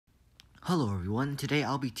Hello everyone, today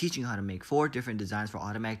I'll be teaching you how to make 4 different designs for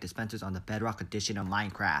automatic dispensers on the Bedrock edition of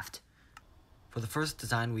Minecraft. For the first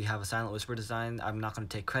design, we have a Silent Whisper design. I'm not going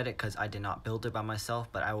to take credit because I did not build it by myself,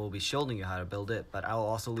 but I will be showing you how to build it. But I will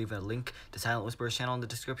also leave a link to Silent Whisper's channel in the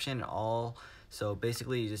description. So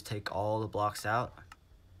basically you just take all the blocks out.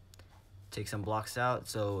 Take some blocks out,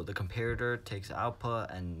 so the comparator takes the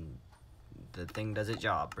output and the thing does its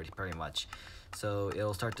job pretty much. So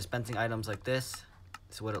it'll start dispensing items like this.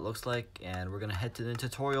 This is what it looks like, and we're gonna head to the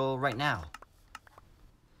tutorial right now.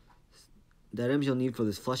 The items you'll need for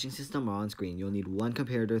this flushing system are on screen. You'll need 1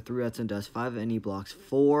 comparator, 3 redstone dust, 5 NE blocks,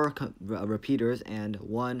 4 repeaters, and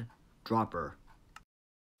 1 dropper.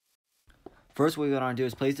 First, what we're gonna do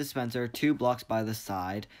is place the dispenser 2 blocks by the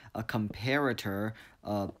side, a comparator,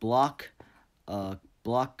 a block, and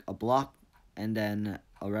then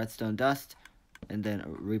a redstone dust, and then a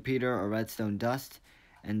repeater, a redstone dust,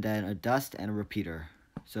 and then a dust and a repeater.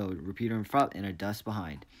 So repeater in front and a dust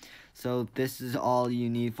behind. So this is all you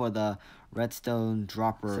need for the redstone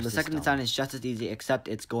dropper. So the second design is just as easy, except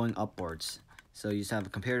it's going upwards. So you just have a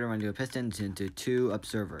comparator run into a piston into 2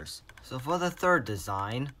 observers. So for the third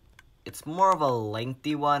design, it's more of a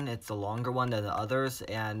lengthy one. It's a longer one than the others,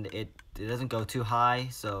 and it doesn't go too high.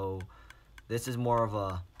 So this is more of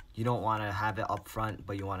a, you don't want to have it up front,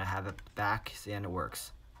 but you want to have it back, and it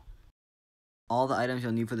works. All the items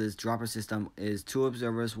you'll need for this dropper system is 2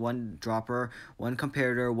 observers, 1 dropper, 1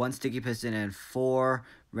 comparator, 1 sticky piston, and 4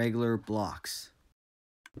 regular blocks.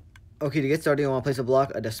 Okay, to get started, you want to place a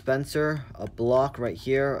block, a dispenser, a block right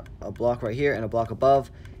here, a block right here, and a block above.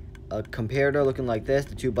 A comparator looking like this.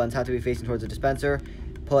 The 2 buttons have to be facing towards the dispenser.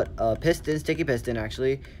 Put a piston, sticky piston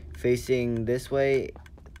actually, facing this way.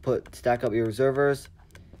 Stack up your observers.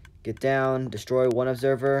 Get down, destroy 1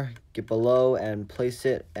 observer, get below, and place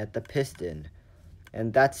it at the piston.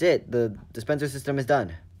 And that's it. The dispenser system is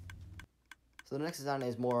done. So the next design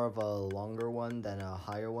is more of a longer one than a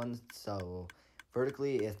higher one. So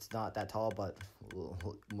vertically, it's not that tall, but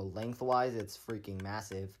lengthwise, it's freaking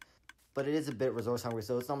massive. But it is a bit resource hungry,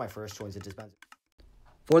 so it's not my first choice of dispenser.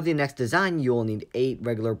 For the next design, you will need 8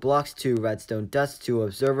 regular blocks, 2 redstone dust, 2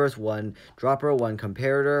 observers, 1 dropper, 1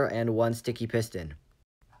 comparator, and 1 sticky piston.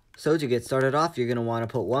 So to get started off, you're going to want to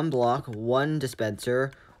put 1 block, 1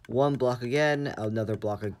 dispenser, 1 block again, another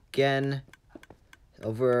block again,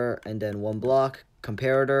 over, and then 1 block,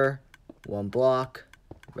 comparator, 1 block,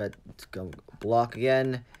 block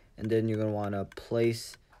again, and then you're going to want to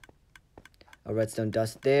place a redstone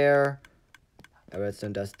dust there, a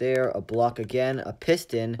redstone dust there, a block again, a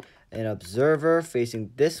piston, an observer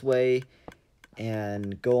facing this way,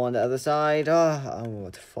 and go on the other side. I'm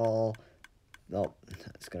about to fall. Nope,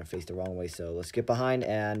 it's going to face the wrong way, so let's get behind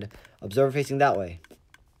and observer facing that way.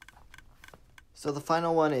 So the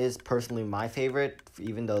final one is personally my favorite,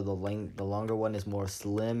 even though the longer one is more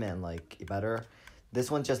slim and like better. This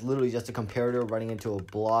one's literally just a comparator running into a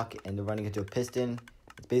block and running into a piston.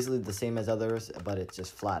 It's basically the same as others, but it's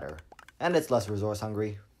just flatter. And it's less resource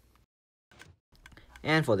hungry.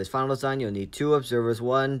 And for this final design, you'll need 2 observers,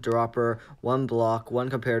 1 dropper, 1 block, 1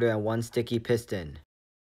 comparator, and 1 sticky piston.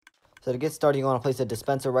 So to get started, you want to place a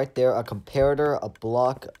dispenser right there, a comparator, a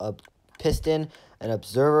block, a piston, an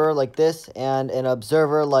observer like this, and an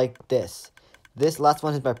observer like this. This last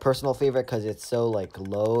one is my personal favorite because it's so like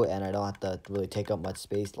low and I don't have to really take up much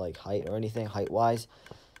space like height or anything height-wise.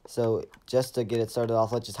 So just to get it started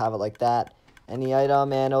off, let's just have it like that. Any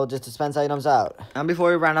item, and it'll just dispense items out. And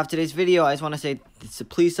before we round off today's video, I just want to say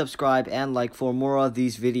please subscribe and like for more of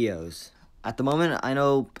these videos. At the moment, I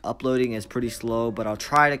know uploading is pretty slow, but I'll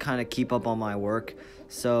try to kind of keep up on my work.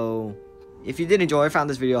 So if you did enjoy or found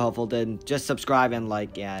this video helpful, then just subscribe and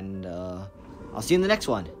like, and I'll see you in the next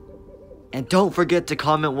one. And don't forget to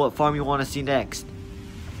comment what farm you want to see next.